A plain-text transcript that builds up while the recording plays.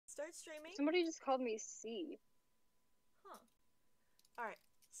start streaming. Somebody just called me C. Huh. Alright,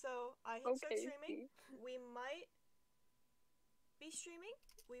 so I hit start streaming. We might be streaming.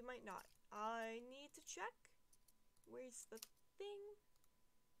 We might not. I need to check. Where's the thing?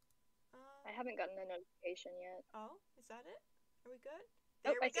 I haven't gotten the notification yet. Oh, is that it? Are we good?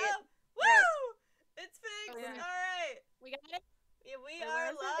 There we go! It. Woo! Right. It's fixed! Okay. Alright! We got it? Yeah, we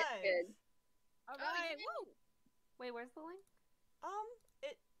are live! Good. Alright, woo! Wait, where's the link?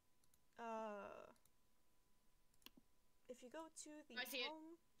 If you go to the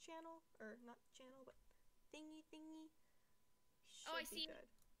home channel, or not channel, but thingy, Oh, I see. Good.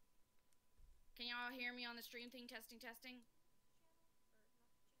 Can y'all hear me on the stream thing? Testing.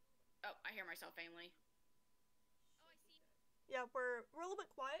 Oh, I hear myself faintly. Oh, I see. Yeah, we're a little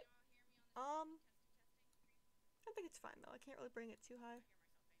bit quiet. I think it's fine though. I can't really bring it too high.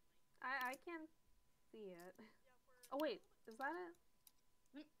 I can't see it. Oh wait, is that it?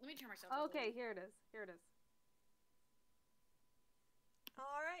 Let me turn myself. Okay, here it is.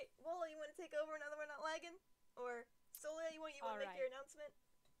 All right, Woola, you want to take over now that we're not lagging? Or Solia, you want to make your announcement?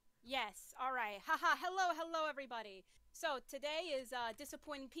 Yes. All right. Haha. Hello, everybody. So today is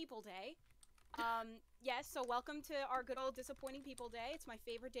Disappointing People Day. Yes. So welcome to our good old Disappointing People Day. It's my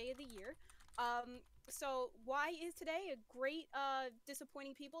favorite day of the year. So why is today a great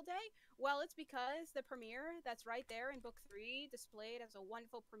Disappointing People Day? Well, it's because the premiere that's right there in Book 3, displayed as a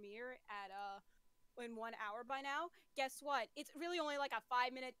wonderful premiere at in 1 hour by now. Guess what? It's really only like a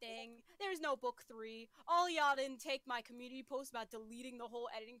 5-minute thing. There's no Book 3. All y'all didn't take my community post about deleting the whole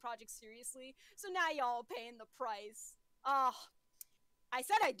editing project seriously, so now y'all paying the price. I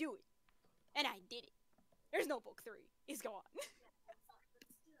said I'd do it, and I did it. There's no Book 3. It's gone.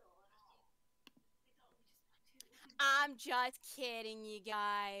 I'm just kidding, you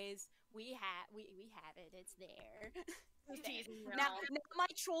guys. We have it. It's there. Now my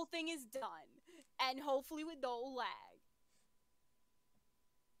troll thing is done, and hopefully with no lag.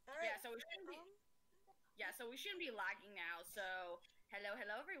 All right. So we shouldn't be lagging now. So hello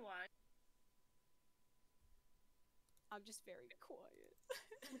everyone. I'm just very quiet.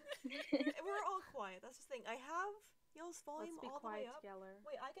 We're all quiet. That's the thing. I have y'all's volume all the way up. Together.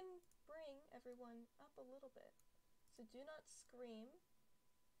 Wait, I can bring everyone up a little bit. So do not scream.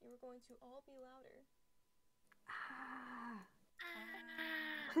 You are going to all be louder.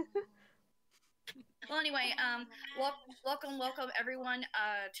 Well, anyway, welcome everyone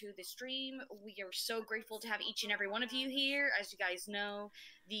to the stream. We are so grateful to have each and every one of you here. As you guys know,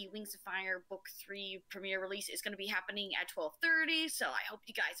 the Wings of Fire Book 3 premiere release is going to be happening at 12:30, so I hope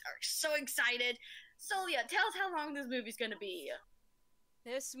you guys are so excited. Solia, tell us how long this movie's going to be.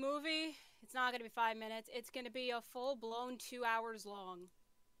 This movie, it's not going to be 5 minutes. It's going to be a full-blown 2 hours long.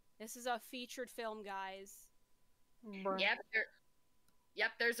 This is a featured film, guys.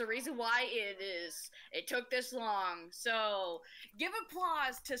 Yep, there's a reason why it took this long. So, give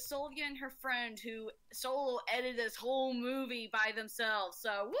applause to Solia and her friend who solo edited this whole movie by themselves.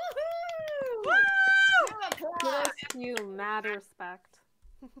 So, woohoo! Woo! Give applause! You mad respect.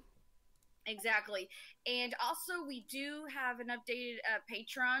 Exactly. And also, we do have an updated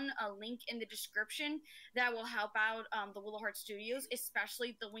Patreon, a link in the description that will help out the Willowheart Studios,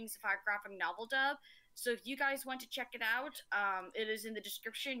 especially the Wings of Fire graphic novel dub. So if you guys want to check it out, it is in the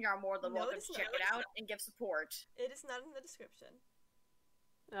description. You're more than welcome to check it out and give support. It is not in the description.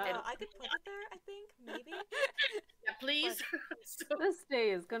 I could put it there, I think, maybe. Yeah, please. This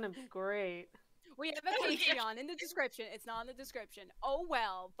day is gonna be great. We have a Patreon in the description. It's not in the description. Oh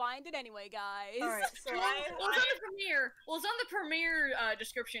well, find it anyway, guys. Alright, so it's on the premiere. Well, it's on the premiere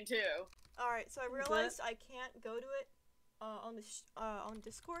description too. Alright, so I realized I can't go to it on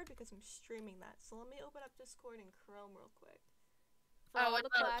Discord because I'm streaming that. So let me open up Discord and Chrome real quick. For all the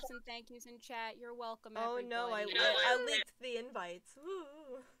claps and thank yous in chat, you're welcome, everybody. Oh no, I leaked the invites.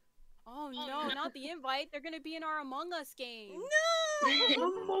 Woo. Oh no, not the invite. They're gonna be in our Among Us game. No! They're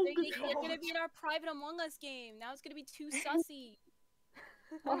gonna be in our private Among Us game. Now it's gonna be too sussy.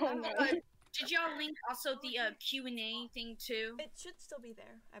 Oh no. Did y'all link also the Q&A thing too? It should still be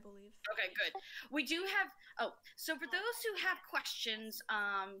there, I believe. Okay, good. We do have so for those who have questions,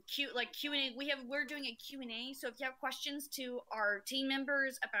 Q&A, we're doing a Q&A. So if you have questions to our team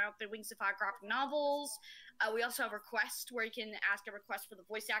members about the Wings of Fire graphic novels, we also have a request where you can ask a request for the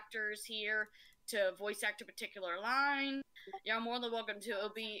voice actors here to voice act a particular line. You're more than welcome to. It'll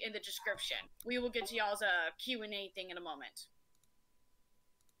be in the description. We will get to y'all's Q&A thing in a moment.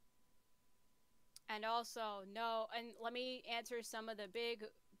 And also, and let me answer some of the big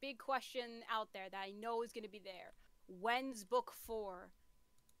question out there that I know is going to be there. When's Book 4?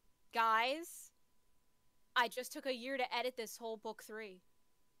 Guys, I just took a year to edit this whole Book 3.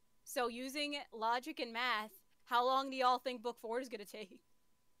 So using logic and math, how long do y'all think book 4 is gonna take?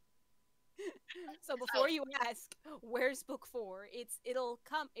 So before you ask, where's book 4? It'll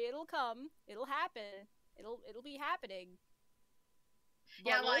come, it'll happen, it'll be happening. But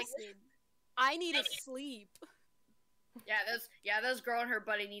Yeah, like listen, I need to sleep. Those girl and her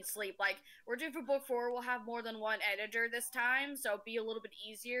buddy need sleep. Like, we're doing for book 4, we'll have more than one editor this time, so it'll be a little bit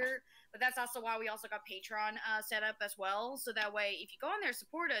easier. But that's also why we also got Patreon set up as well, so that way, if you go on there and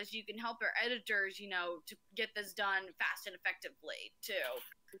support us, you can help our editors, you know, to get this done fast and effectively, too.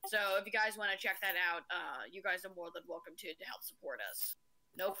 So if you guys want to check that out, you guys are more than welcome to help support us.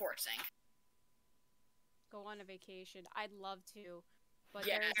 No forcing. Go on a vacation. I'd love to, but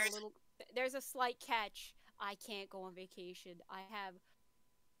Yeah, there's a slight catch. I can't go on vacation. I have.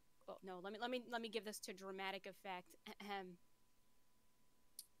 Oh no! Let me give this to dramatic effect. Ahem.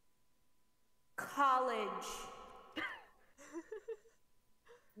 College.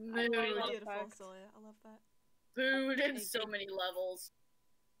 Mood. Beautiful, Celia. I love that. Food in so many levels.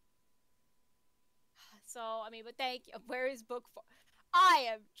 So, I mean, but thank you. Where is book 4? I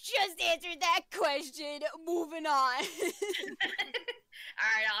have just answered that question. Moving on.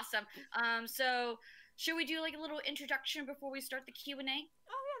 Alright, awesome. So, should we do like a little introduction before we start the Q&A? Oh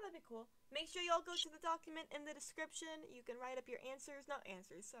yeah, that'd be cool. Make sure y'all go to the document in the description. You can write up your answers. Not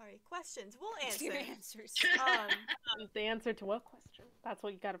answers, sorry. Questions. We'll answer. Your answers. The answer to what question? That's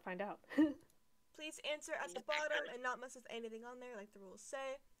what you gotta find out. Please answer at the bottom and not mess with anything on there like the rules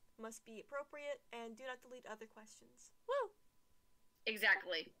say. Must be appropriate, and do not delete other questions. Woo!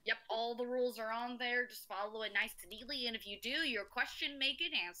 Exactly. Yep, all the rules are on there. Just follow it nice and neatly, and if you do, your question may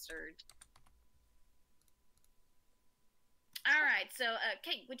get answered. Alright, so,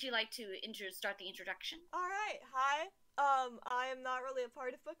 Kate, would you like to start the introduction? Alright, hi. I am not really a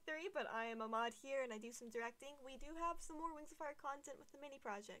part of Book 3, but I am a mod here, and I do some directing. We do have some more Wings of Fire content with the mini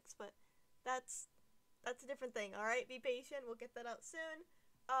projects, but that's a different thing, alright? Be patient, we'll get that out soon.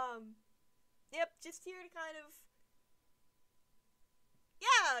 Yep, just here to kind of,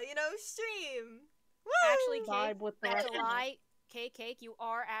 yeah, you know, stream. Woo! Actually, Vibe with the that's rest a of lie. Cake, you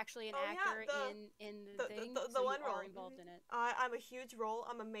are actually an actor yeah, in the thing, the so one you are role. involved in it. I'm a huge role.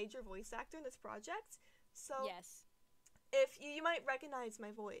 I'm a major voice actor in this project. So Yes. if you might recognize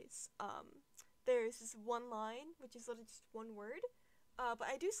my voice, there's this one line, which is literally just one word, but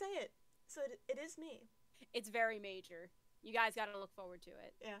I do say it, so it is me. It's very major. You guys gotta look forward to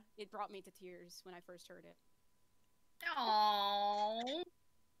it. Yeah. It brought me to tears when I first heard it. Aww.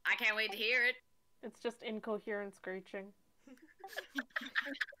 I can't wait to hear it. It's just incoherent screeching.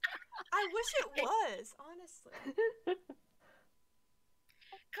 I wish it was, honestly.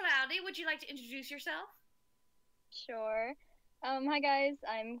 Cloudy, would you like to introduce yourself? Sure. Hi guys,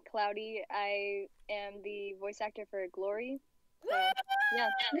 I'm Cloudy. I am the voice actor for Glory. So,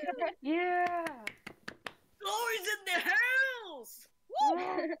 yeah. Yeah! Glory's in the house!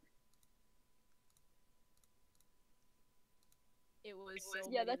 It was so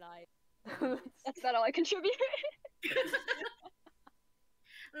Yeah, many that's- lives. That's about all I contribute.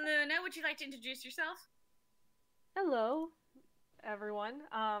 Luna, would you like to introduce yourself? Hello, everyone.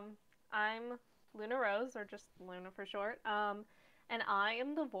 I'm Luna Rose, or just Luna for short. And I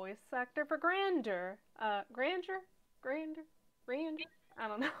am the voice actor for Grander. Grander? I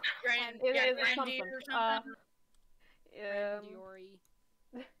don't know. Grandy something. or something? Diori.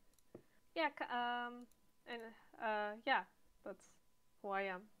 Yeah, yeah, that's who I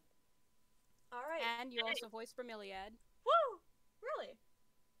am. Alright. And you also voiced Bromeliad. Woo! Really?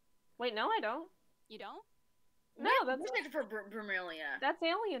 Wait, no, I don't. You don't? No, that's for Bromeliad. that's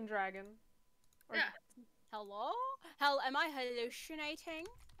Alien Dragon. Or- Yeah. Hello? Am I hallucinating?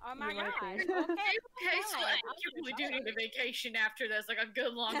 Oh my You might god. be. Okay. Okay, so Alright, I think you really do need a vacation after this, like a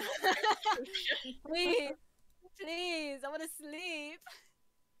good long Please. Please, I want to sleep.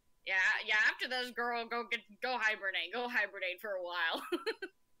 Yeah, after this, girl, go hibernate for a while.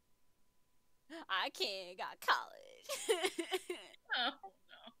 I can't, got college. Oh,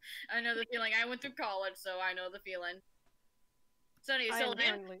 no. I know the feeling. I went through college, so I know the feeling. So, I so am Lynn,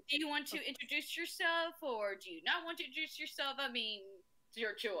 currently- do you want to introduce yourself, or do you not want to introduce yourself? I mean, it's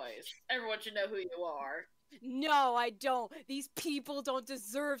your choice. Everyone should know who you are. No, I don't. These people don't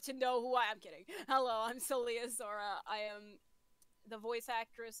deserve to know who I am. Kidding. Hello, I'm Celia Zora. I am the voice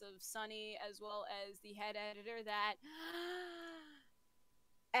actress of Sunny, as well as the head editor that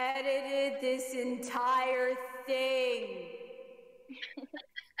edited this entire thing.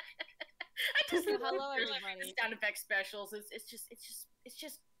 Hello, everybody. Sound effect specials. It's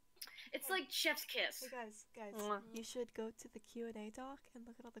like chef's kiss. Hey guys, Mwah. you should go to the Q&A doc and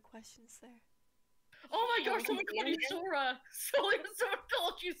look at all the questions there. Oh my gosh, someone called you Sora. Someone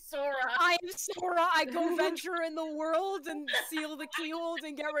called you Sora. I am Sora. I go venture in the world and seal the keyholes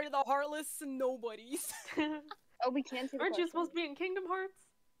and get rid of the heartless and nobodies. Oh, we can't see the Aren't you question. supposed to be in Kingdom Hearts?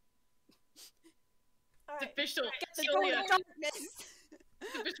 It's official. Get the door Celia. of darkness.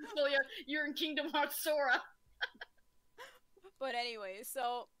 It's official, Celia. You're in Kingdom Hearts Sora. But anyway,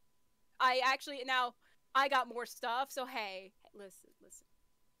 so I actually now I got more stuff. So hey, listen.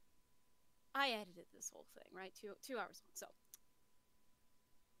 I edited this whole thing, right? Two hours long. So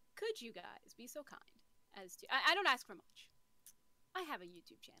could you guys be so kind as to I don't ask for much. I have a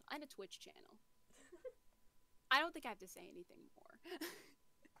YouTube channel and a Twitch channel. I don't think I have to say anything more.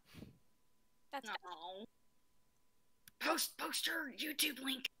 That's No. Post her YouTube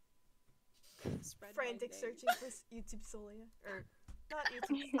link. spread my Frantic name. searching for YouTube Solia. Or, not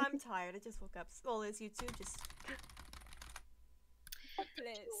YouTube. I'm tired. I just woke up. Solia's YouTube. Just.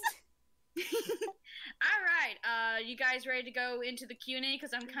 Please. All right. You guys ready to go into the Q&A?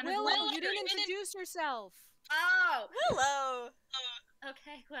 Because I'm kind of. Willow, you didn't introduce yourself. Oh. Hello!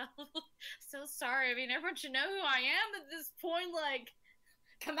 Okay. Well, so sorry. I mean, everyone should know who I am at this point. Like,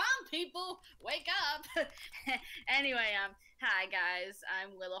 come on, people, wake up. Anyway, hi guys.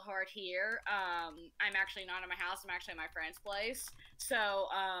 I'm Willowheart here. I'm actually not in my house. I'm actually at my friend's place. So,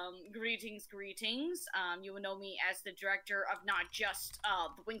 greetings. You will know me as the director of not just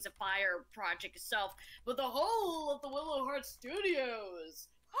the Wings of Fire project itself, but the whole of the Willowheart Studios.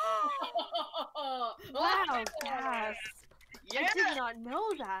 Wow, yes. Yeah. I did not know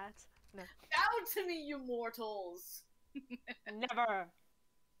that. No. Bow to me, you mortals. Never.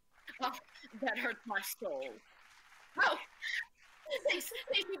 Oh, that hurts my soul. Oh, thank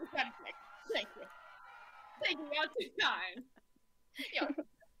you, Patrick. Thank you. Thank you, you're too kind.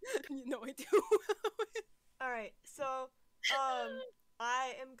 You know I do. Alright, so,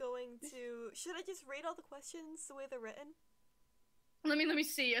 I am going to. Should I just read all the questions the way they're written? Let me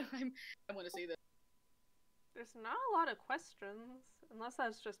see. I want to see this. There's not a lot of questions, unless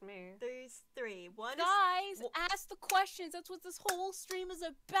that's just me. There's 3. One is. Guys, ask the questions. That's what this whole stream is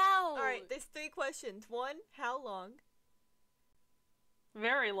about. Alright, there's 3 questions. 1, how long?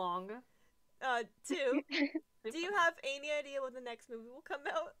 Very long. 2, do you have any idea when the next movie will come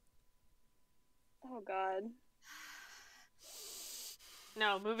out? Oh god.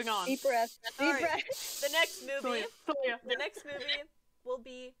 No, moving on. Deep breath. Deep Alright. breath. The next movie. Solia. The next movie will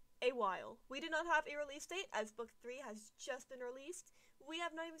be a while. We do not have a release date, as Book 3 has just been released. We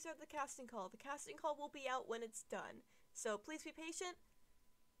have not even started the casting call. The casting call will be out when it's done. So please be patient.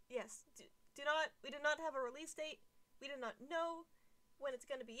 Yes, we do not have a release date. We do not know when it's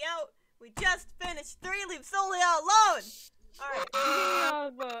going to be out. We just finished 3, leave Solia alone!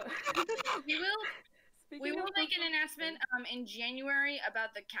 Alright. We will make an announcement in January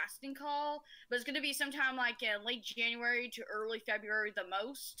about the casting call, but it's going to be sometime like in late January to early February the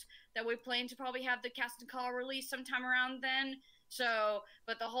most, that we plan to probably have the casting call released sometime around then. So,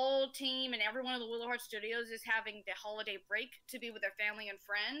 but the whole team and everyone of the Willowheart Studios is having the holiday break to be with their family and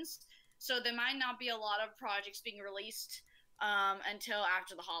friends, so there might not be a lot of projects being released until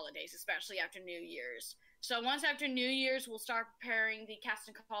after the holidays, especially after New Year's. So once after New Year's, we'll start preparing the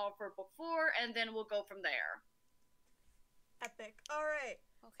casting call for Book 4, and then we'll go from there. Epic. Alright.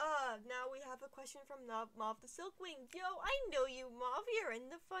 Okay. Now we have a question from Mauve the Silkwing. Yo, I know you, Mauve. You're in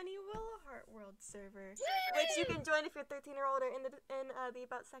the Funny Willowheart World server. Which you can join if you're 13 or older in the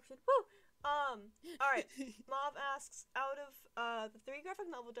About section. Woo! Alright. Mauve asks, out of the 3 graphic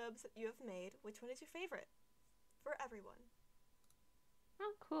novel dubs that you have made, which one is your favorite? For everyone.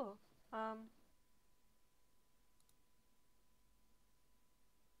 Oh, cool.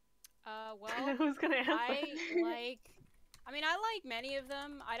 Well, Who's gonna answer? I like many of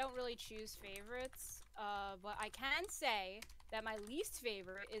them. I don't really choose favorites, but I can say that my least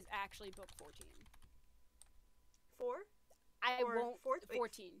favorite is actually book 14. 4? I Or won't.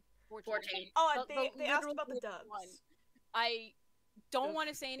 14. Oh, they asked about the literal dubs. one. I don't want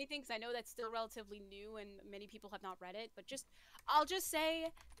to say anything because I know that's still relatively new and many people have not read it, but I'll just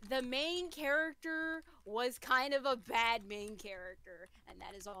say the main character was kind of a bad main character, and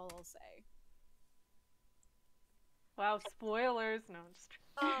that is all I'll say. Wow, spoilers. No,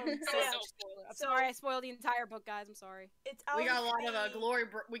 I'm just So yeah, I'm sorry, I spoiled the entire book, guys. I'm sorry. it's out We got a of lot of the-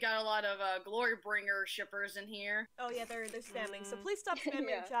 glory bringer shippers in here. Oh yeah, they're spamming. So please stop spamming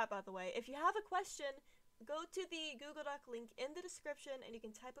Yeah. in chat, by the way. If you have a question, go to the Google Doc link in the description and you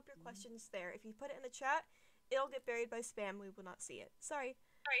can type up your questions there. If you put it in the chat, it'll get buried by spam. We will not see it. Sorry.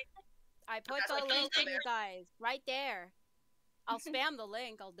 I put That's the like link those for you guys right there. I'll spam the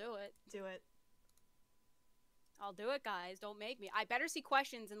link. I'll do it. Do it. I'll do it, guys. Don't make me. I better see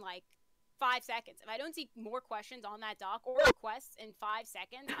questions in like 5 seconds. If I don't see more questions on that doc or requests in 5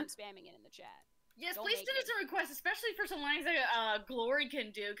 seconds, I'm spamming it in the chat. Yes, Don't please make send me. us some requests, especially for some lines that Glory can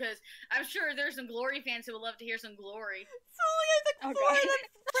do, because I'm sure there's some Glory fans who would love to hear some Glory. It's only I think four that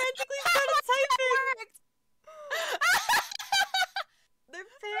frantically started typing. They're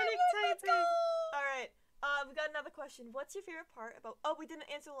panic typing. All right. We got another question. What's your favorite part about? Oh, we didn't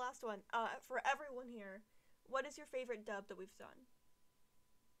answer the last one. For everyone here, what is your favorite dub that we've done?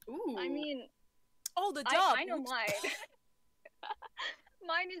 Ooh. I mean, oh, the dub. I know mine.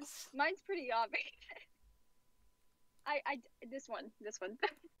 Mine's pretty obvious. This one.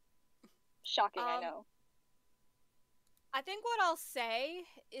 Shocking, I know. I think what I'll say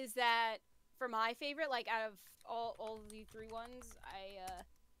is that for my favorite, like out of all the 3 ones,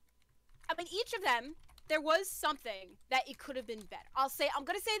 I mean each of them, there was something that it could have been better. I'm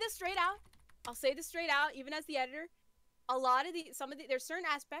gonna say this straight out. I'll say this straight out, even as the editor. There's certain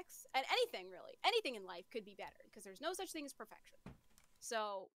aspects, and anything in life could be better, because there's no such thing as perfection.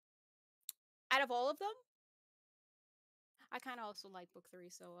 So, out of all of them, I kind of also like book 3,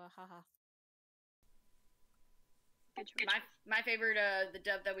 so haha. My favorite, the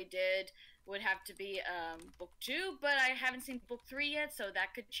dub that we did would have to be book 2, but I haven't seen book 3 yet, so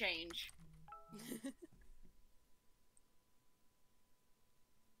that could change.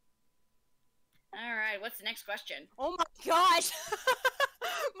 All right, what's the next question? Oh my gosh!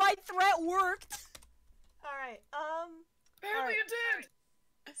 My threat worked! Alright, Apparently it did!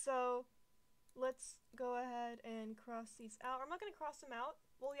 So, let's go ahead and cross these out. I'm not going to cross them out.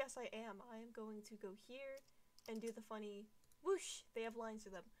 Well, yes, I am. I am going to go here and do the funny whoosh. They have lines to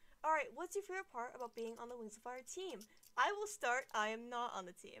them. Alright, what's your favorite part about being on the Wings of Fire team? I will start. I am not on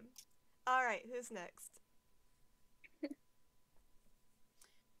the team. Alright, who's next?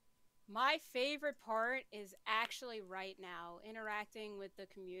 My favorite part is actually right now interacting with the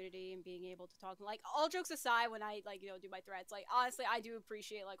community and being able to talk. Like, all jokes aside, when I do my threads, like, honestly, I do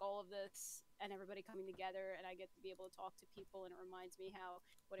appreciate like all of this and everybody coming together, and I get to be able to talk to people, and it reminds me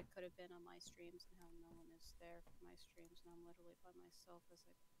what it could have been on my streams and how no one is there for my streams, and I'm literally by myself as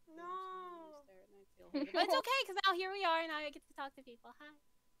I No. there, and I feel hated. But it's okay, because now here we are, and I get to talk to people. Hi.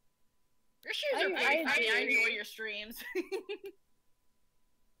 Your streams are pretty funny. I enjoy your streams.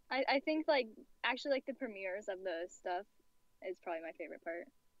 I think actually the premieres of the stuff is probably my favorite part.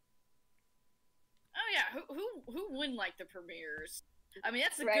 Oh yeah, who wouldn't like the premieres? I mean,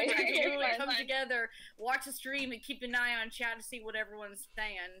 that's the right? good thing. You really come together, watch the stream, and keep an eye on chat to see what everyone's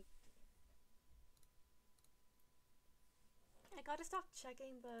saying. I gotta stop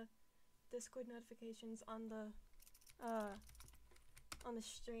checking the Discord notifications on the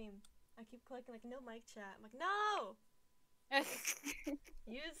stream. I keep clicking like no mic chat. I'm like, no. I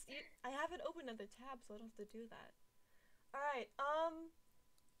haven't opened another tab, so I don't have to do that. Alright,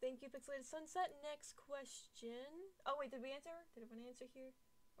 thank you, Pixelated Sunset. Next question. Oh wait, did we answer? Did everyone answer here?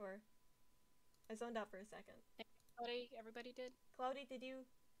 Or I zoned out for a second. Everybody did? Cloudy, did you?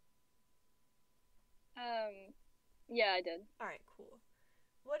 Yeah, I did. Alright, cool.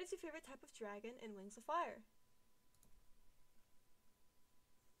 What is your favorite type of dragon in Wings of Fire?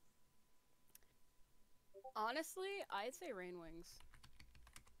 Honestly, I'd say Rain Wings.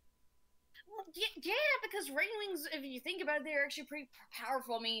 Well, yeah, because Rain Wings, if you think about it, they're actually pretty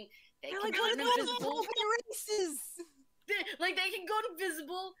powerful. I mean, they're like go invisible. Races! They can go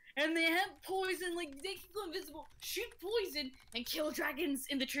invisible, and they have poison. Like, they can go invisible, shoot poison, and kill dragons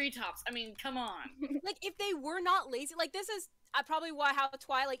in the treetops. I mean, come on. Like, if they were not lazy, like, this is probably how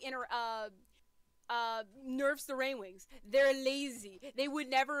Twilight nerfs the Rain Wings. They're lazy. They would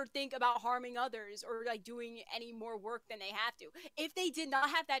never think about harming others or like doing any more work than they have to. If they did not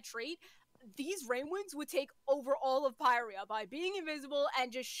have that trait, these Rain Wings would take over all of Pyria by being invisible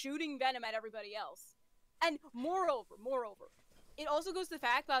and just shooting venom at everybody else. And moreover, it also goes to the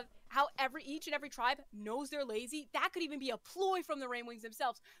fact of how each and every tribe knows they're lazy. That could even be a ploy from the Rain Wings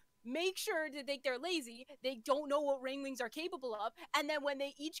themselves. Make sure that they're lazy, they don't know what Rain Wings are capable of, and then when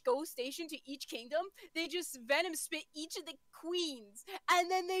they each go station to each kingdom, they just venom spit each of the queens,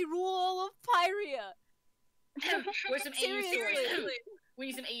 and then they rule all of Pyria. Where's some AU stories? We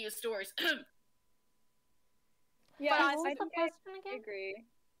need some AU stories. Yeah, what was the question again? I agree.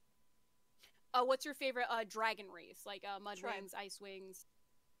 What's your favorite dragon race? Like Mud Tribe. Wings, Ice Wings?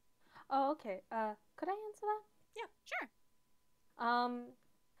 Oh, okay. Could I answer that? Yeah, sure.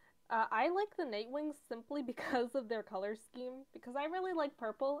 I like the Night Wings simply because of their color scheme, because I really like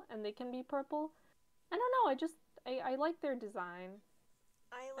purple, and they can be purple. I don't know, I like their design.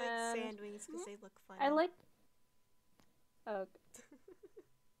 I like sand wings because they look funny. I like... Oh.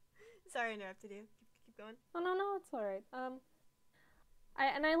 Sorry I interrupted you. Keep going. Oh, no, it's alright.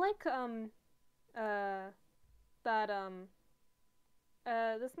 I like that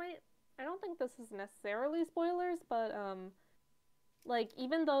this might, I don't think this is necessarily spoilers, but like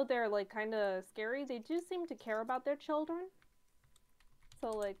even though they're like kind of scary, they do seem to care about their children.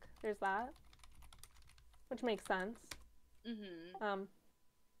 So like there's that, which makes sense.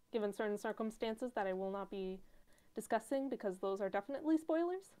 Given certain circumstances that I will not be discussing because those are definitely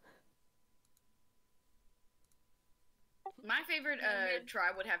spoilers. My favorite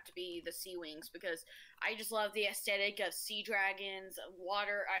tribe would have to be the Sea Wings because I just love the aesthetic of sea dragons,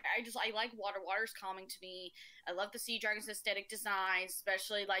 water. I like water. Water's calming to me. I love the sea dragons' aesthetic design,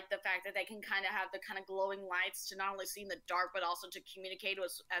 especially like the fact that they can kind of have the kind of glowing lights to not only see in the dark but also to communicate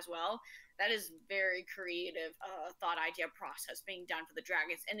as well. That is very creative thought idea process being done for the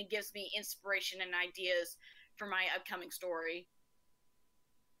dragons, and it gives me inspiration and ideas for my upcoming story.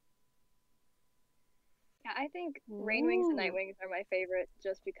 Yeah, I think Rain Wings and Night Wings are my favorite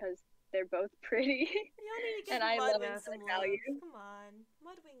just because they're both pretty. And I love aesthetic value. Come on,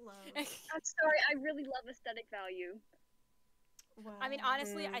 Mudwing love. I'm sorry, I really love aesthetic value. Wow. I mean,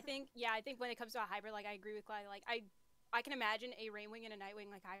 honestly, I think when it comes to a hybrid, like I agree with Clyde. Like I can imagine a Rain Wing and a Night Wing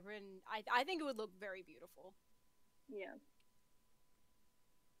like hybrid, and I think it would look very beautiful. Yeah.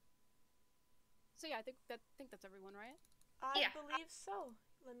 So yeah, I think that's everyone, right? I believe so.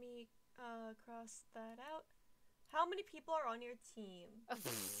 Let me cross that out. How many people are on your team?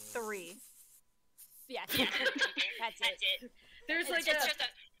 3. Yeah, that's it. There's like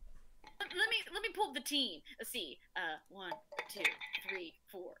let me pull up the team. Let's see. 1, 2, 3,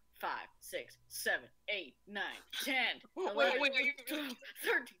 4, 5, 6, 7, 8, 9, 10, 11, 12,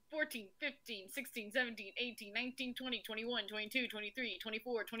 13, 14, 15, 16, 17, 18, 19, 20, 21, 22, 23,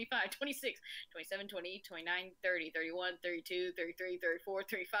 24, 25, 26, 27, 28, 29, 30, 31, 32, 33, 34,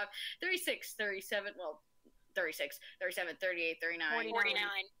 35, 36, 37, well, 36, 37, 38, 39, 49.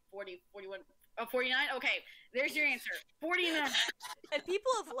 40, 41. Oh, 49? Okay, there's your answer. 49. And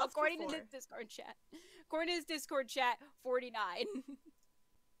people have left According before. to this Discord chat. According to this Discord chat, 49.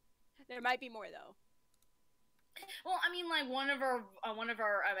 There might be more though. Well, I mean, like one of our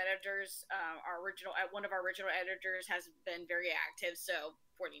editors, one of our original editors has been very active, so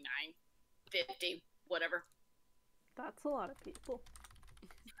 49, 50, whatever. That's a lot of people.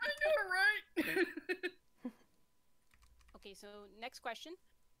 I know, right? Okay, so next question.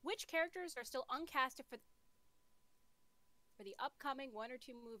 Which characters are still uncasted for the upcoming 1 or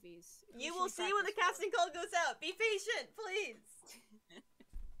 2 movies? You will see when the casting call goes out. Be patient, please.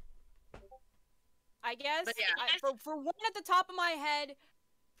 I guess for one at the top of my head,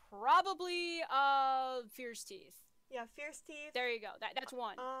 probably Fierce Teeth. Yeah, Fierce Teeth. There you go. That's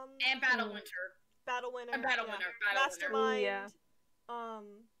one. And Battle Winter. Battle Winter. Mastermind. Yeah.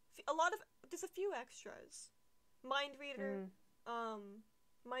 There's a few extras. Mind Reader.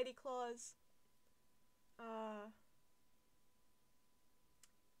 Mighty Claws.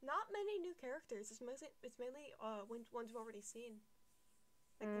 Not many new characters. It's mainly ones we've already seen.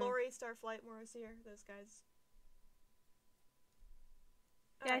 Like Glory, Starflight, Morosier, those guys.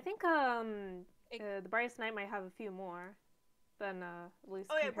 Yeah, I think the Brightest Night might have a few more than at least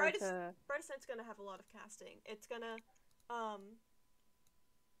Brightest Night's gonna have a lot of casting. It's gonna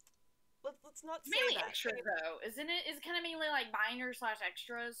let's not say mainly that. Extras though, isn't it? Is it kind of mainly like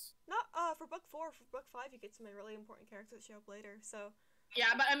minor/extras? Not for book 4. For book 5, you get some really important characters that show up later. So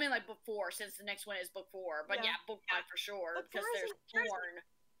yeah, but I mean like book 4, since the next one is book 4. But yeah book 5 for sure because there's Thorn.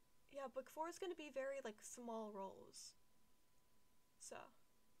 Yeah, book 4 is going to be very like small roles. So.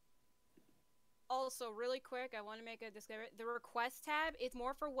 Also, really quick, I want to make a disclaimer. The request tab is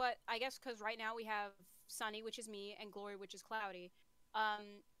more for what I guess because right now we have Sunny, which is me, and Glory, which is Cloudy.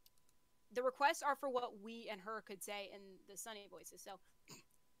 The requests are for what we and her could say in the Sunny voices. So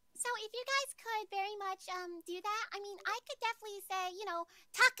if you guys could very much do that, I mean, I could definitely say,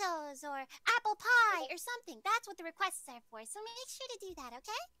 tacos or apple pie or something. That's what the requests are for. So make sure to do that,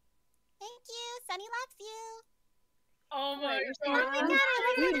 okay? Thank you. Sunny loves you. Oh my god. Oh my god, I love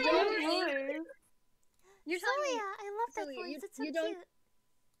You that. don't You're telling me, I love that voice. It's so cute.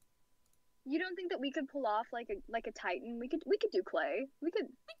 You don't think that we could pull off like a Titan? We could do Clay. We could.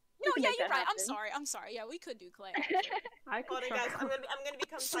 No, could yeah, make you're that right. happen. I'm sorry. Yeah, we could do Clay. Hold on, guys. I'm gonna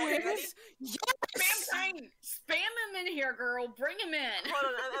become Titan. Ready? Spam Titan. Spam him in here, girl. Bring him in.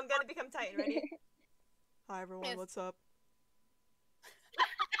 Hold on. I'm gonna become Titan. Ready? Hi everyone. Yes. What's up?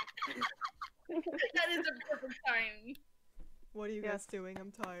 That is a perfect Titan. What are you guys doing?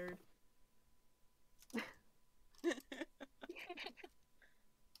 I'm tired.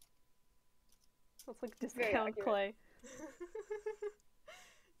 That's like discount Clay.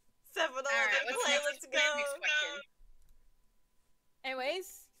 7 Clay. Let's go.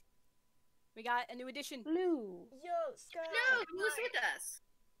 Anyways, we got a new addition. Blue. Yo, Sky. No, who's with us?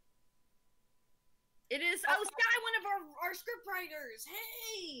 It is Sky, one of our script writers.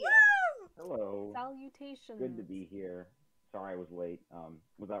 Hey. Hello. Salutations. Good to be here. Sorry I was late.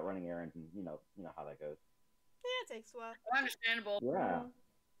 Was out running errands, and you know how that goes. Yeah, it takes a while. Understandable. Yeah.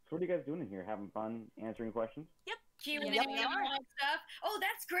 So what are you guys doing in here? Having fun answering questions? Yep. Q&A and all that stuff. Oh,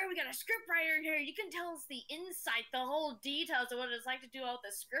 that's great. We got a script writer in here. You can tell us the insight, the whole details of what it's like to do all the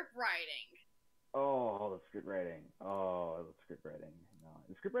script writing. Oh, the script writing. Oh, the script writing. No,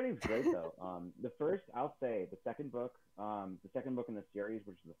 the script writing is great though. The first, I'll say, the second book in the series,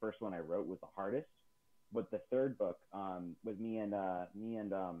 which is the first one I wrote, was the hardest. But the third book, with me and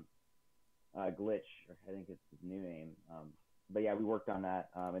Glitch, or I think it's his new name. But yeah, we worked on that,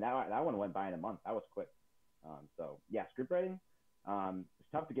 and that one went by in a month. That was quick. So yeah, script writing. It's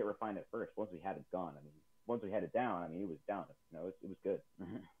tough to get refined at first. Once we had it gone, I mean, once we had it down, I mean, it was down. You know, it was good.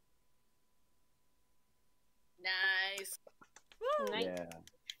 Nice. Woo! Yeah.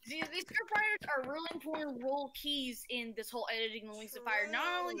 These script writers are really important role keys in this whole editing the Wings of Fire.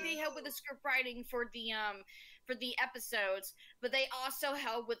 Not only do they help with the script writing for the episodes, but they also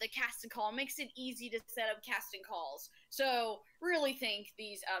help with the cast and call. It makes it easy to set up cast and calls. So really thank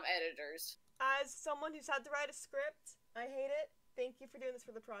these editors. As someone who's had to write a script, I hate it. Thank you for doing this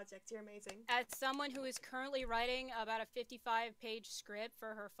for the project. You're amazing. As someone who is currently writing about a 55-page script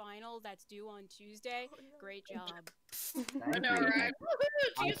for her final that's due on Tuesday, great job. Thank I know, you. right?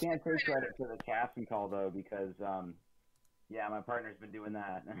 I can't take credit for the casting call though, because yeah, my partner's been doing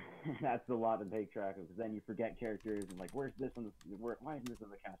that. That's a lot to take track of, because then you forget characters and like, where's this on the why isn't this on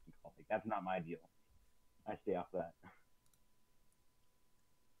the casting call? Like, that's not my deal. I stay off that.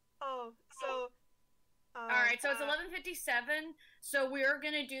 Oh, so. All right, so it's 11:57. So we're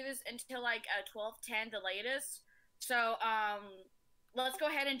gonna do this until like 12:10, the latest. So let's go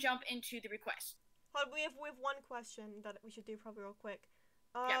ahead and jump into the request. We have one question that we should do probably real quick.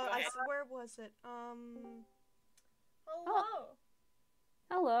 Yeah, go ahead. Where was it? Hello.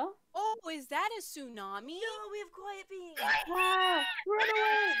 Hello. Oh, is that a tsunami? Yo, we have Quiet Bean. Wow. Run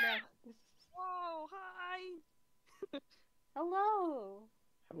away. No. Whoa, hi. Hello.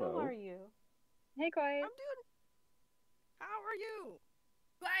 Hello. How are you? Hey, Quiet. I'm doing. How are you?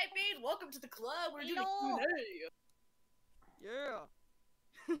 Quiet Bean, welcome to the club. We're doing Hello. Q&A. Yeah.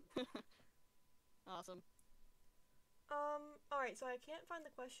 Awesome. All right. So I can't find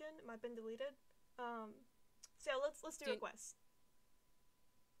the question. It might have been deleted. So yeah, let's do requests.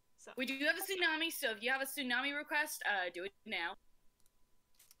 So We do have a tsunami, so if you have a tsunami request, do it now.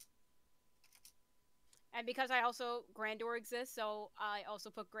 And because I also Grandor exists, so I also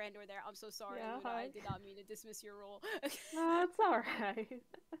put Grandor there. I'm so sorry, Yeah, Luna. I hi. did not mean to dismiss your role. No, it's alright.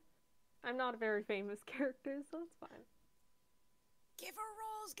 I'm not a very famous character, so it's fine. Give her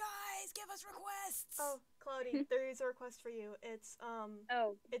roles, guys. Give us requests. Oh, Cloudy, there is a request for you. It's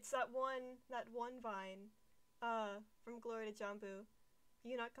Oh, it's that one vine, from Glory to Jambu.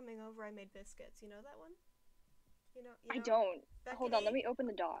 You not coming over? I made biscuits. You know that one? You know I don't. Bethany? Hold on, let me open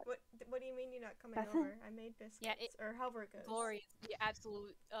the doc. What do you mean you're not coming Bethan? over? I made biscuits. Yeah, or however it goes. Glory is the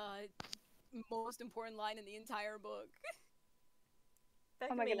absolute most important line in the entire book.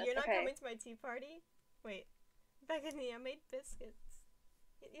 Bethany, Oh my goodness, you're not okay. coming to my tea party? Wait. Bethany, I made biscuits.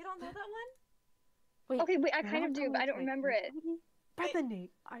 You don't know that one? Wait, Okay, wait, I you're kind not of do, coming but I to don't my remember it. tea party?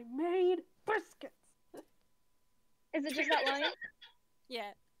 Bethany, I made biscuits. Is it just that line?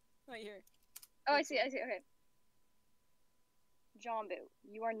 Yeah, right here. Oh, I see, okay. Jambu,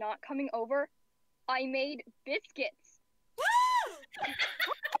 you are not coming over? I made biscuits.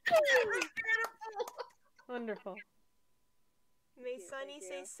 Wonderful. May you, Sunny thank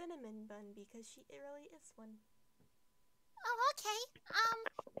say you. cinnamon bun because she really is one. Oh, okay.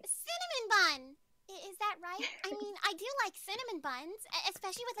 Cinnamon bun. Is that right? I mean, I do like cinnamon buns,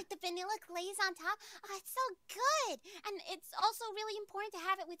 especially with like the vanilla glaze on top. Oh, it's so good. And it's also really important to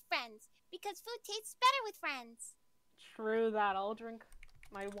have it with friends because food tastes better with friends. True that. I'll drink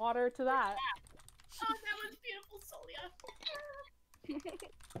my water to that. Oh, that was beautiful, Solia.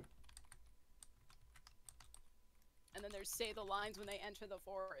 And then there's say the lines when they enter the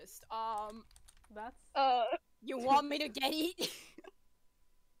forest. That's You want me to get it?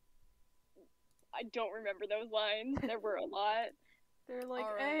 I don't remember those lines. There were a lot. they're like,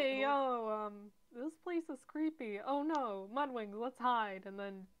 Alright, hey, well- yo, this place is creepy. Oh no, Mudwings, let's hide and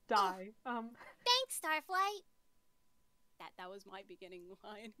then die. Thanks, Starflight. That was my beginning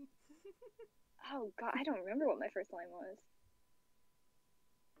line. Oh god, I don't remember what my first line was.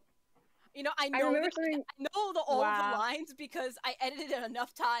 You know, I I know remember the, something. I know all of Wow. the lines because I edited it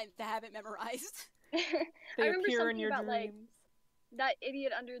enough times to have it memorized. They I remember appear in something your about, like, dreams. that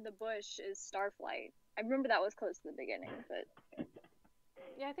idiot under the bush is Starflight. I remember that was close to the beginning, but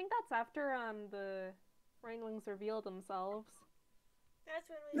Yeah, I think that's after the Rainwings reveal themselves. That's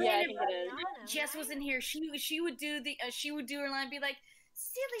when we Yeah, I think it is. Jess was in here. She would do her line, be like,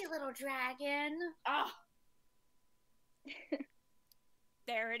 "Silly little dragon." Oh,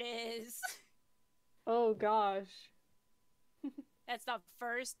 There it is. Oh gosh. That's the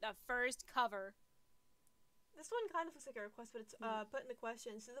first cover. This one kind of looks like a request, but it's put in the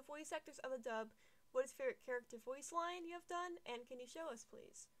question. So the voice actors of the dub, what is favorite character voice line you have done, and can you show us,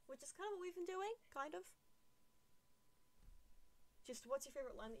 please? Which is kind of what we've been doing, kind of. Just what's your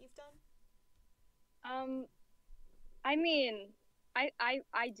favorite line that you've done? I mean,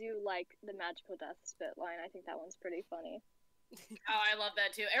 I do like the magical death spit line. I think that one's pretty funny. oh, I love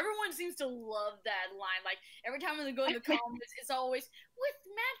that too. Everyone seems to love that line. Like every time when they go in the comments, it's always with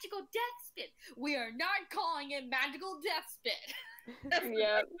magical death spit. We are not calling it magical death spit. That's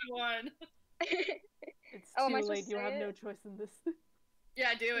the one. It's too late. You have no choice in this.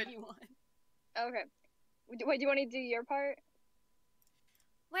 Yeah, do it. Okay. Wait, do you want to do your part?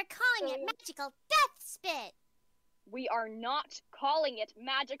 We're calling it magical death spit. We are not calling it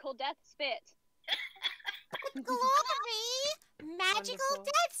magical death spit. Glory! Magical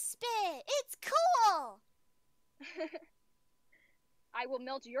death spit! It's cool! I will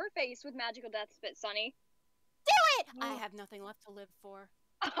melt your face with magical death spit, Sunny. Do it! I have nothing left to live for.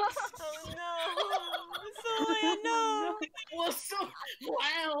 Oh no! Soleil, no! Well,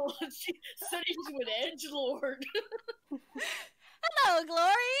 wow! Sunny's with edgelord. Hello,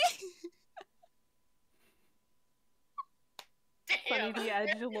 Glory! Sunny the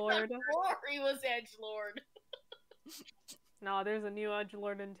edgelord. Glory was edgelord. No, there's a new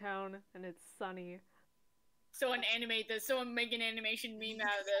edgelord in town, and it's Sunny. Someone animate this. Someone make an animation meme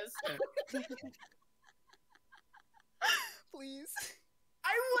out of this. Please.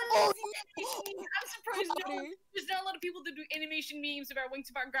 I want animation memes. I'm surprised there's not a lot of people that do animation memes about Wings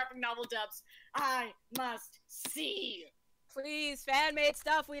of Fire graphic novel dubs. I must see. Please, fan-made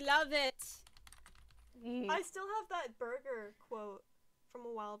stuff. We love it. I still have that burger quote from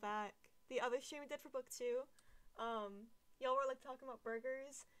a while back. The other stream we did for book 2. Y'all were like talking about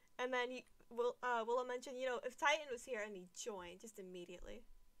burgers, and then Willow mentioned, you know, if Titan was here and he joined just immediately.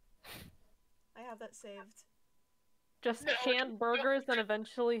 I have that saved. Just chant burgers, and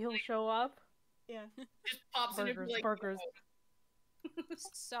eventually he'll show up. Yeah. Just pops in and like, burgers.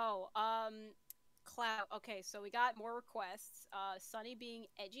 So, Cloud. Okay, so we got more requests. Sunny being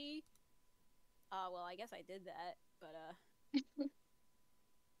edgy. Well, I guess I did that, but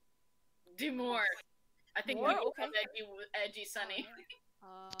do more. I think more? we Okay. edgy Sunny.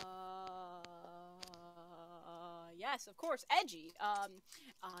 Yes, of course, edgy.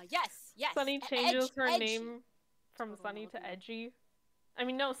 Yes. Sunny changes her edgy. name from Sunny to Edgy. I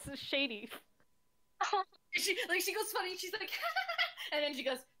mean, no, Shady. She goes funny. She's like, and then she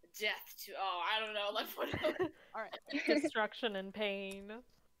goes death to. Oh, I don't know. Like what? All right. Destruction and pain.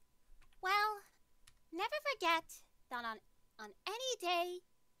 Well, never forget that on any day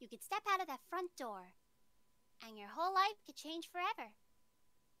you could step out of that front door and your whole life could change forever.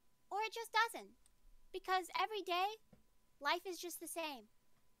 Or it just doesn't. Because every day, life is just the same.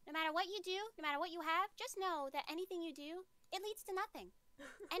 No matter what you do, no matter what you have, just know that anything you do, it leads to nothing.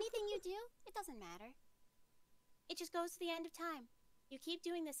 Anything you do, it doesn't matter. It just goes to the end of time. You keep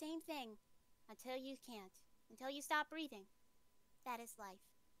doing the same thing until you can't. Until you stop breathing. That is life.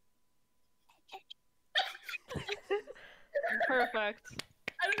 Perfect.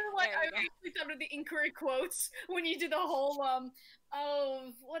 I don't know why I actually thought of the incorrect quotes when you did the whole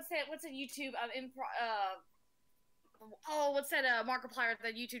what's that YouTube what's that Markiplier,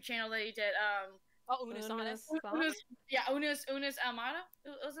 that YouTube channel that he did Unus Annus. Unus Amata,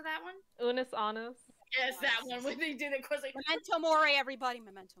 was it that one? Unus Annus. Yes, that one when they did it. Cause like Memento Mori, everybody.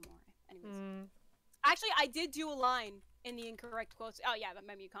 Memento Mori. Anyways, actually, I did do a line in the incorrect quotes. Oh yeah, but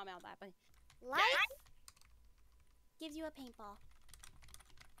maybe you comment on that. But life gives you a paintball.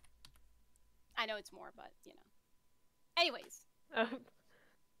 I know it's more, but you know. Anyways,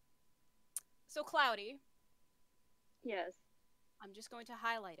 so Cloudy. Yes. I'm just going to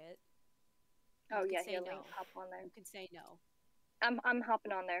highlight it. Oh yeah, here, no. Hop on there. You can say no. I'm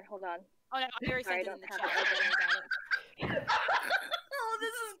hopping on there. Hold on. Oh no, I already sent it in the chat. Don't worry about it. oh,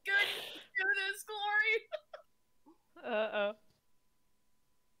 this is good. Do this, Glory.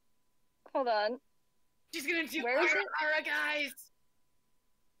 Hold on. She's gonna do Where is it? Ara, guys.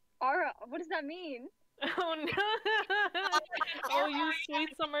 Ara, what does that mean? Oh no! Oh, you sweet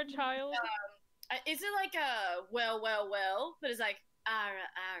summer child. Is it like a well, but it's like Ara,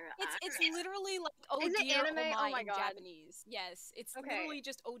 ara, It's ara. literally like oh Is it dear, anime? oh Oh my my in God. Japanese. Yes, it's Okay. literally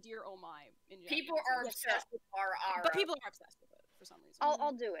just oh dear, oh my in Japanese. People are Yes. obsessed with ara, ara. But people are obsessed with it for some reason.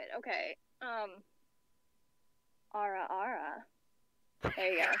 I'll do it. Okay. Ara ara.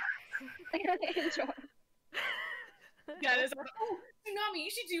 There you go. Enjoy. That is. Oh, Tsunami, you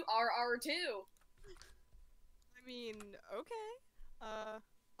should do ara, ara too. I mean, okay.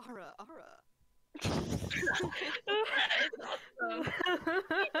 Ara, ara.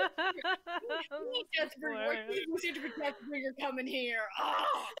 You seem to be desperate when you're coming here.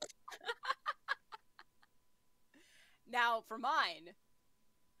 Oh. Now for mine.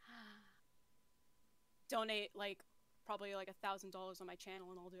 Donate like probably like $1,000 on my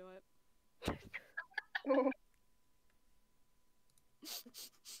channel and I'll do it.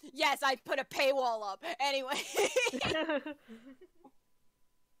 Yes, I put a paywall up. Anyway.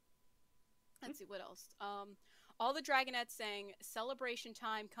 Let's see what else. All the Dragonettes sang "Celebration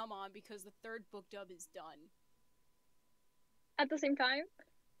Time, Come On" because the third book dub is done. At the same time?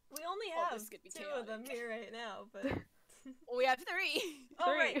 We only have two of them here right now, but well, we have three.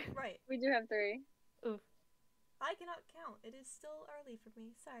 Oh, right. We do have 3. Oof. I cannot count. It is still early for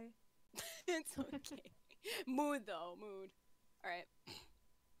me. Sorry. It's okay. Mood though, mood. All right.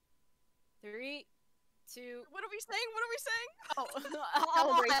 3, 2. What are we saying? Oh,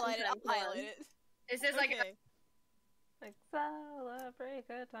 I'll highlight it. I'll highlight it. It says like celebrate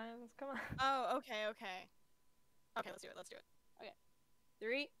good times. Come on. Oh, okay. Okay, let's do it. Okay.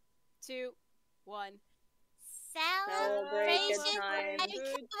 3, 2, 1. Celebrate good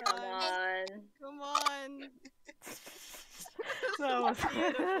times. Come on. Come on. That was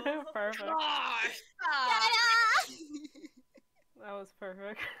perfect. gosh. That was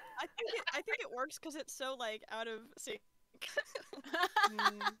perfect. I think it works because it's so like out of sync.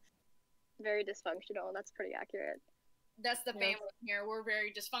 Very dysfunctional. That's pretty accurate. That's the family here. We're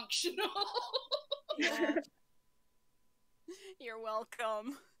very dysfunctional. Yeah. You're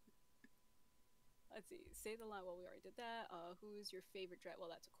welcome. Let's see. Say the line. Well, we already did that. Who's your favorite drag? Well,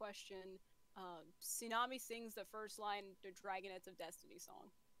 that's a question. Tsunami sings the first line, the Dragonettes of Destiny song.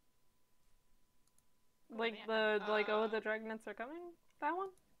 Like oh, the Dragonettes are coming? That one?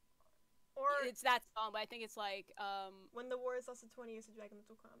 Or it's that song, but I think it's like when the war is also 20 years, the Dragonettes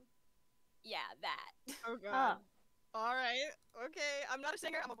will come. Yeah, that. Oh god. All right. Okay. I'm not a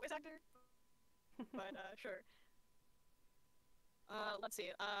singer. I'm a voice actor. But sure. Let's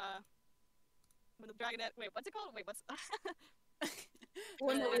see. When the Dragonette. Wait, what's it called? Wait, what's?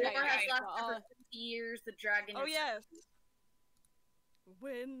 When the war has lasted for 50 years, the dragon. Oh yes.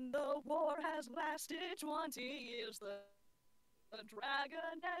 When the war has lasted 20 years, the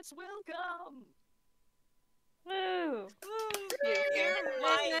Dragonettes will come. Woo!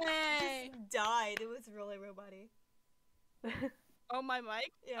 Mine just died. It was really robot-y. Oh, my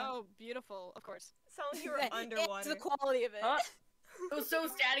mic? Yeah. Oh, beautiful. Of course. Sounds like you were underwater. It's the quality of it. It was so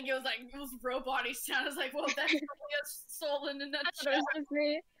static. It was like it was robot-y sound. I was like, well, that's probably a soul in a nutshell. It was just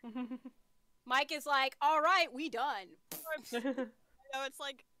me. Mike is like, all right, we done. No, it's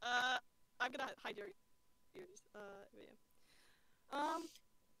like, I'm gonna hide your ears. Yeah.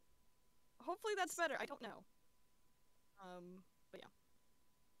 Hopefully that's better. I don't know. But yeah.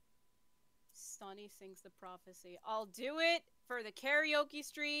 Sunny sings the prophecy. I'll do it for the karaoke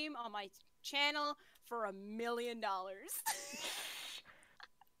stream on my channel for $1 million.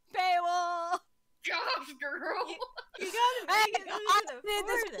 Paywall! Gosh, girl! You gotta make it. I did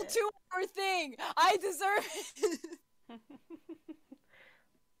this 2-hour thing! I deserve it!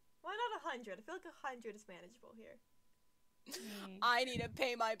 Why not 100? I feel like 100 is manageable here. I need to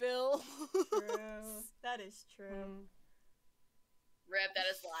pay my bill. True. That is true. Rip, that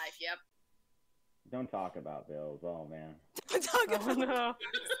is life, yep. Don't talk about bills. Oh, man. Oh, no.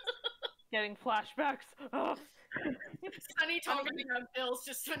 Getting flashbacks. Oh. Sunny talking about bills,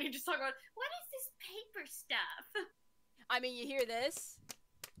 Sunny just talking about, what is this paper stuff? I mean, you hear this?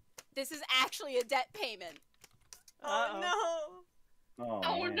 This is actually a debt payment. Oh, no!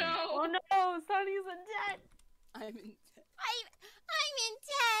 Oh, man. No! Oh no, Sunny's in debt! I'm in debt. I'm in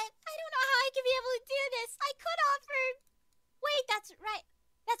debt. I don't know how I could be able to do this. I could offer. Wait, that's right.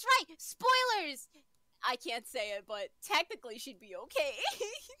 That's right. Spoilers. I can't say it, but technically she'd be okay,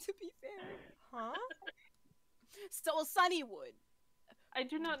 to be fair. Huh? So, well, Sunny would. I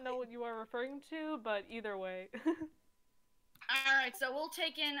do not know what you are referring to, but either way. Alright, so we'll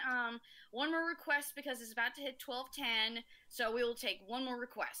take in one more request because it's about to hit 12:10, so we will take one more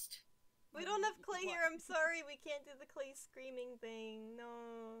request. We don't have Clay here. I'm sorry. We can't do the Clay screaming thing.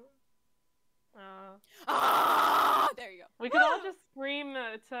 No. There you go. We could all just scream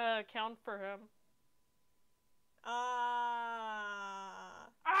to count for him.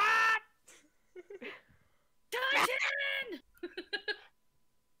 Titan!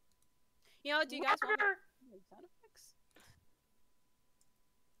 You know, do you guys want sound effects?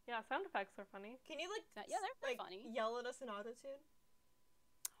 Yeah, sound effects are funny. Can you Yeah, they're funny. Yell at us in autotune?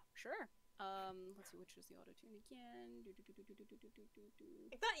 Sure. Let's see, which was the auto-tune again?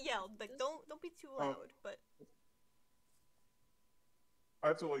 Like, not yelled, like, don't be too loud, but... I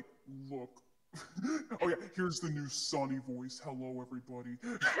have to, like, look. Oh yeah, here's the new Sunny voice. Hello, everybody.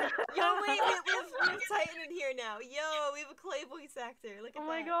 Yo, wait, we have Titan in here now. Yo, we have a Clay voice actor. Look at that. Oh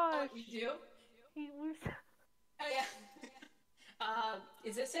my gosh. Oh, you do? He was... Oh yeah.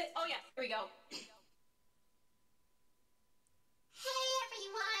 Is this it? Oh yeah, here we go. Hey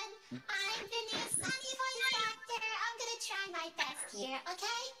everyone, I'm the new Sunny voice actor. I'm gonna try my best here,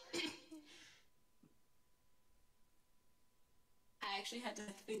 okay? I actually had to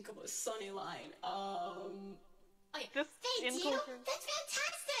think of a Sunny line. Oh yeah. Just Thank you. That's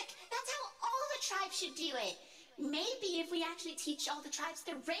fantastic. That's how all the tribes should do it. Maybe if we actually teach all the tribes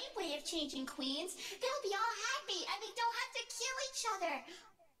the right way of changing queens, they'll be all happy and they don't have to kill each other.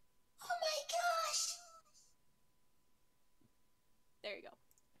 Oh my gosh. There you go.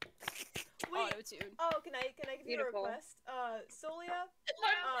 Wait. Auto-tune. Oh, can I give you a Beautiful. request? Solia,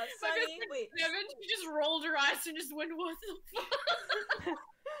 Sunny, wait. Devin, she just rolled her eyes and just went, what the fuck?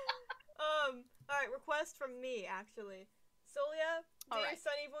 Alright, request from me, actually. Solia, do your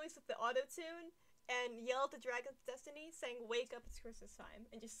Sunny voice with the auto-tune, and yell at the Dragons of Destiny, saying, wake up, it's Christmas time,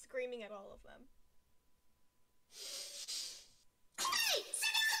 and just screaming at all of them. Hey,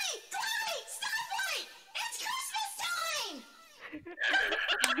 Tsunami! Chloe! Starboy! It's Christmas time!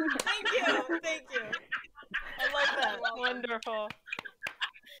 Thank you! I like that. Wonderful.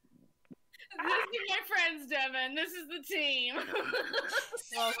 This is my friends, Devin. This is the team.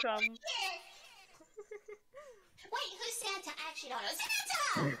 Welcome. Wait, who's Santa? I actually don't know.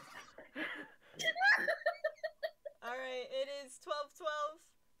 Santa! Alright, it is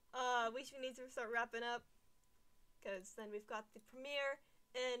 12:12. We should need to start wrapping up, because then we've got the premiere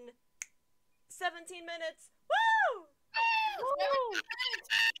in 17 minutes. Woo!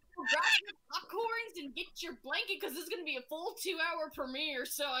 Grab your popcorns and get your blanket, because this is going to be a full 2-hour premiere,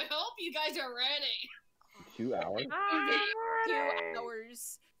 so I hope you guys are ready. 2 hours? 2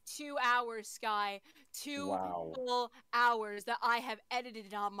 hours. 2 hours, Sky. 2 Wow. full hours that I have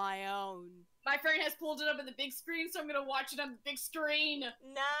edited on my own. My friend has pulled it up on the big screen, so I'm going to watch it on the big screen.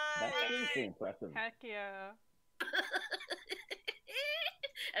 Nice! That's pretty impressive. Heck yeah.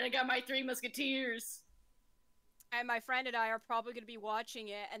 And I got my 3 musketeers. And my friend and I are probably going to be watching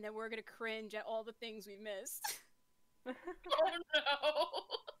it, and then we're going to cringe at all the things we missed. Oh no!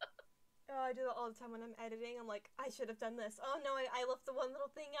 Oh, I do that all the time when I'm editing. I'm like, I should have done this. Oh no, I left the one little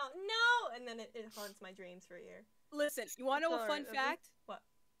thing out. No! And then it haunts my dreams for a year. Listen, you want to know a fun fact? What?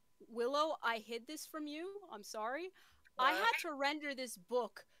 Willow, I hid this from you. I'm sorry. What? I had to render this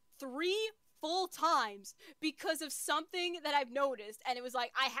book 3 full times because of something that I've noticed, and it was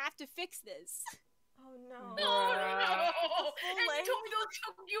like, I have to fix this. Oh no. No! And you length? told me it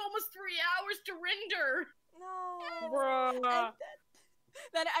took you almost 3 hours to render! No. Bruh.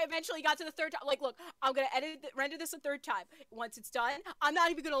 Then I eventually got to the 3rd time. Like, look, I'm gonna render this a 3rd time. Once it's done, I'm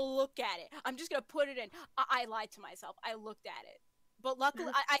not even gonna look at it. I'm just gonna put it in. I lied to myself. I looked at it. But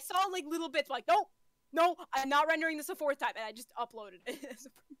luckily, I saw, like, little bits, like, no, I'm not rendering this a 4th time, and I just uploaded it.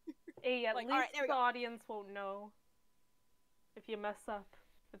 Hey, at Like, least alright, there we the go. audience won't know if you mess up,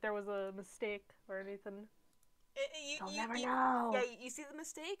 if there was a mistake or anything. They'll never know. Yeah, you see the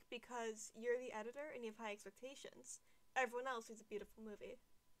mistake because you're the editor and you have high expectations. Everyone else sees a beautiful movie.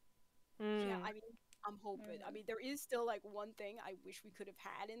 Yeah, I mean, I'm hoping. I mean, there is still, like, one thing I wish we could have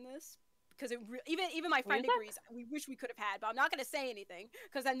had in this. Because even my friend agrees, we wish we could have had, but I'm not going to say anything,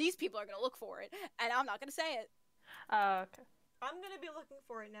 because then these people are going to look for it, and I'm not going to say it. Okay. I'm going to be looking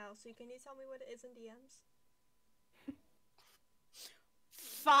for it now, so can you tell me what it is in DMs?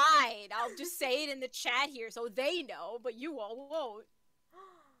 Fine, I'll just say it in the chat here so they know, but you all won't.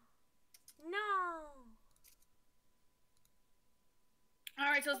 No!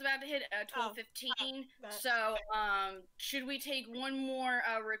 Alright, so it's about to hit 12:15. So, should we take one more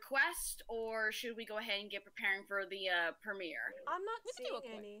request, or should we go ahead and get preparing for the premiere? I'm not seeing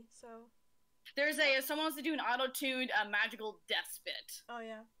any, so... There's someone wants to do an auto-tuned magical death spit. Oh,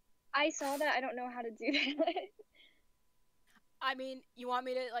 yeah. I saw that. I don't know how to do that. I mean, you want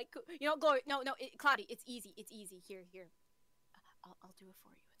me to, like, you know, Glory, no, Cloudy, it's easy, Here. I'll do it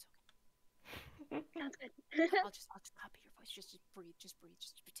for you, it's okay. Sounds good. I'll just copy your voice, just breathe, just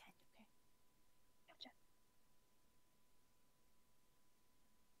pretend, okay? Gotcha.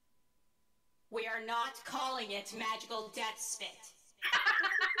 We are not calling it magical death spit.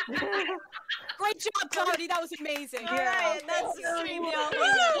 Great job, Cloudy. That was amazing. All right, and that's the stream, y'all.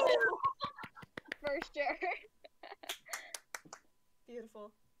 For sure.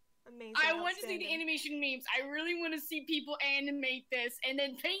 Beautiful. Amazing. I want to see the animation memes. I really want to see people animate this and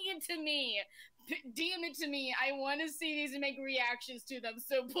then paint it to me. DM it to me. I want to see these and make reactions to them.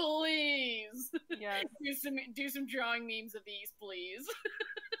 So please, yes, do some drawing memes of these, please.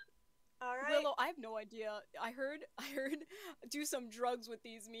 All right. Willow, I have no idea. I heard do some drugs with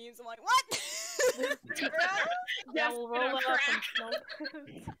these memes. I'm like, what? Yeah, we'll roll out some smoke.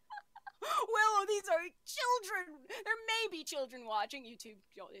 Willow, these are children. There may be children watching YouTube.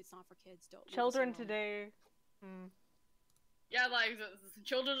 It's not for kids. Don't. Children today. Yeah, like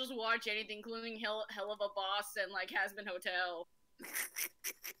children just watch anything, including Hell of a Boss and like Has-Been Hotel.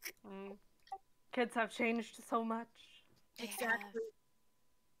 Kids have changed so much. Exactly.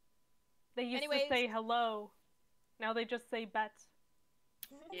 They used to say hello. Now they just say bet.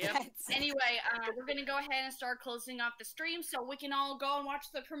 Yep. Anyway, we're gonna go ahead and start closing off the stream so we can all go and watch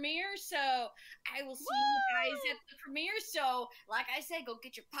the premiere. So I will see you guys at the premiere. So, like I said, go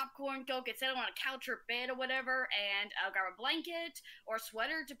get your popcorn, go get settled on a couch or bed or whatever, and grab a blanket or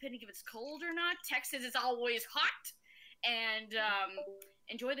sweater, depending if it's cold or not. Texas is always hot, and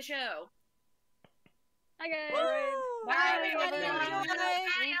enjoy the show. Hi guys. Bye everybody.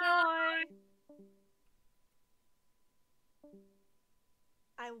 Bye.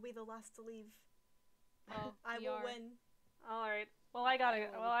 I will be the last to leave. Oh, I will win. All right. Well, I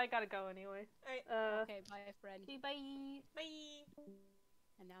gotta go anyway. All right. Okay, bye, friend. Okay, bye. Bye.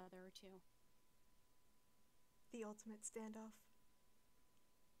 And now there are two. The ultimate standoff.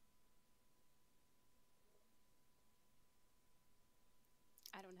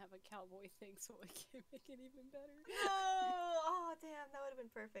 I don't have a cowboy thing, so I can't make it even better. No! Oh, damn, that would have been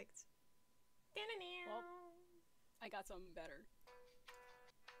perfect. Well, I got something better.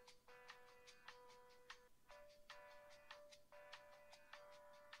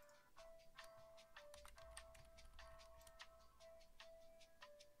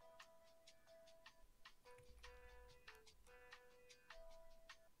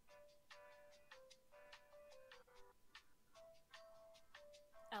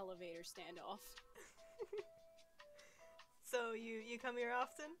 Elevator standoff. So you come here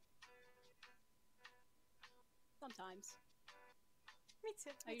often? Sometimes. Me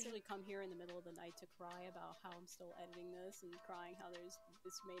too. I usually come here in the middle of the night to cry about how I'm still editing this and crying how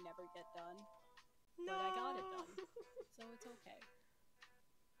this may never get done. No. But I got it done. So it's okay.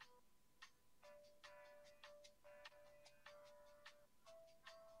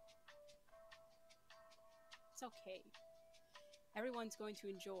 It's okay. Everyone's going to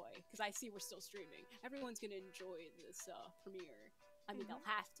enjoy, because I see we're still streaming. Everyone's going to enjoy this premiere. I mean, they'll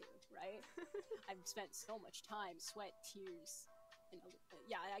have to, right? I've spent so much time, sweat, tears, and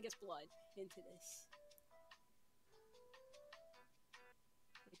yeah, I guess blood into this.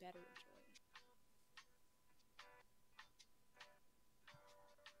 They better enjoy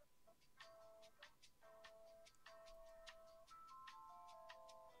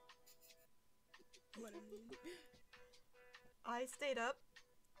it. What I mean. I stayed up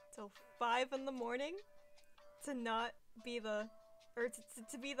till 5 in the morning to not be the, or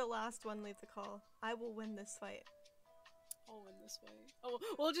to be the last one leave the call. I will win this fight. I'll win this fight. Oh,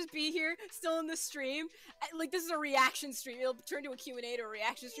 we'll just be here, still in the stream. Like, this is a reaction stream. It'll turn to a Q&A to a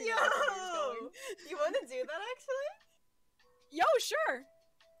reaction stream. Yo! You want to do that, actually? Yo, sure!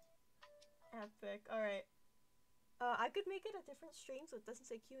 Epic. Alright. I could make it a different stream so it doesn't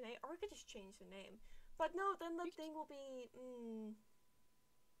say Q&A, or I could just change the name. But no, then the thing will be,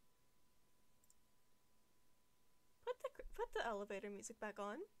 Put the elevator music back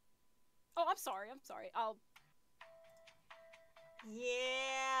on. Oh, I'm sorry. I'll...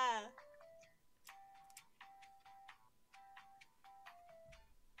 Yeah!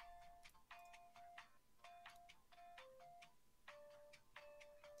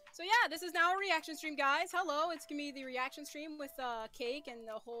 So yeah, this is now a reaction stream, guys. Hello, it's gonna be the reaction stream with Cake and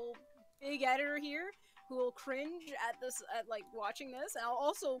the whole big editor here, who will cringe at this, at like watching this. And I'll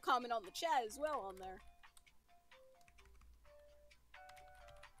also comment on the chat as well on there.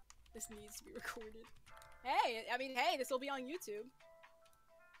 This needs to be recorded. Hey, I mean, hey, this will be on YouTube.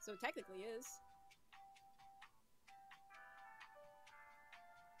 So technically is.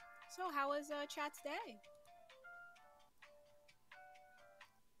 So how was chat today?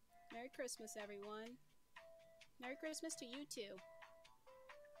 Merry Christmas, everyone. Merry Christmas to you too.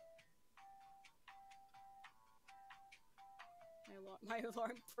 My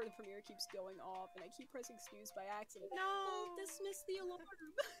alarm for the premiere keeps going off, and I keep pressing snooze by accident. No! Oh, dismiss the alarm.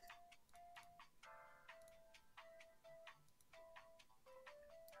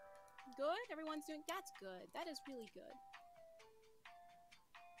 good? Everyone's doing. That's good. That is really good.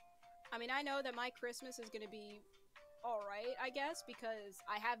 I mean, I know that my Christmas is gonna be all right, I guess, because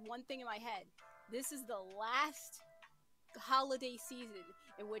I have one thing in my head. This is the last holiday season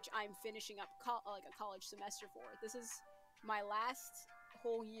in which I'm finishing up like a college semester for. This is my last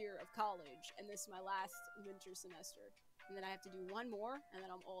whole year of college, and this is my last winter semester. And then I have to do one more, and then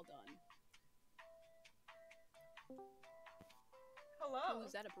I'm all done. Hello. Oh,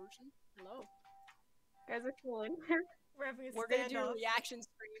 is that a person? Hello. You guys are cool in We're gonna do a reaction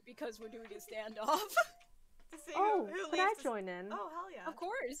stream because we're doing a standoff. To see Oh, who could I leaves join in? Oh, hell yeah. Of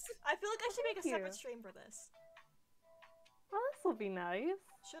course. I feel like I should make a Thank separate you. stream for this. Oh, this will be nice.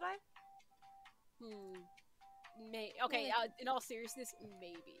 Should I? Okay, in all seriousness,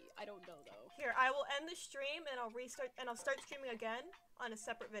 maybe. I don't know though. Here, I will end the stream and I'll start streaming again on a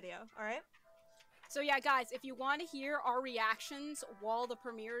separate video, alright? So yeah, guys, if you want to hear our reactions while the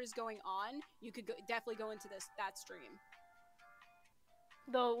premiere is going on, you could definitely go into that stream.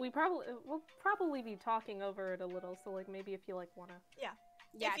 Though we'll probably be talking over it a little, so like maybe if you like wanna. Yeah.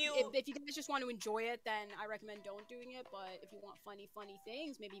 If you guys just want to enjoy it, then I recommend don't doing it. But if you want funny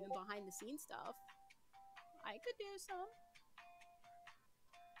things, maybe even behind the scenes stuff, I could do some.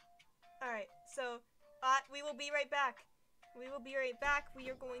 Alright, so we will be right back. We will be right back. We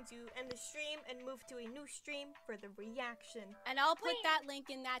are going to end the stream and move to a new stream for the reaction. And I'll put that link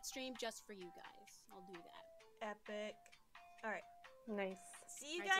in that stream just for you guys. I'll do that. Epic. Alright. Nice. See you guys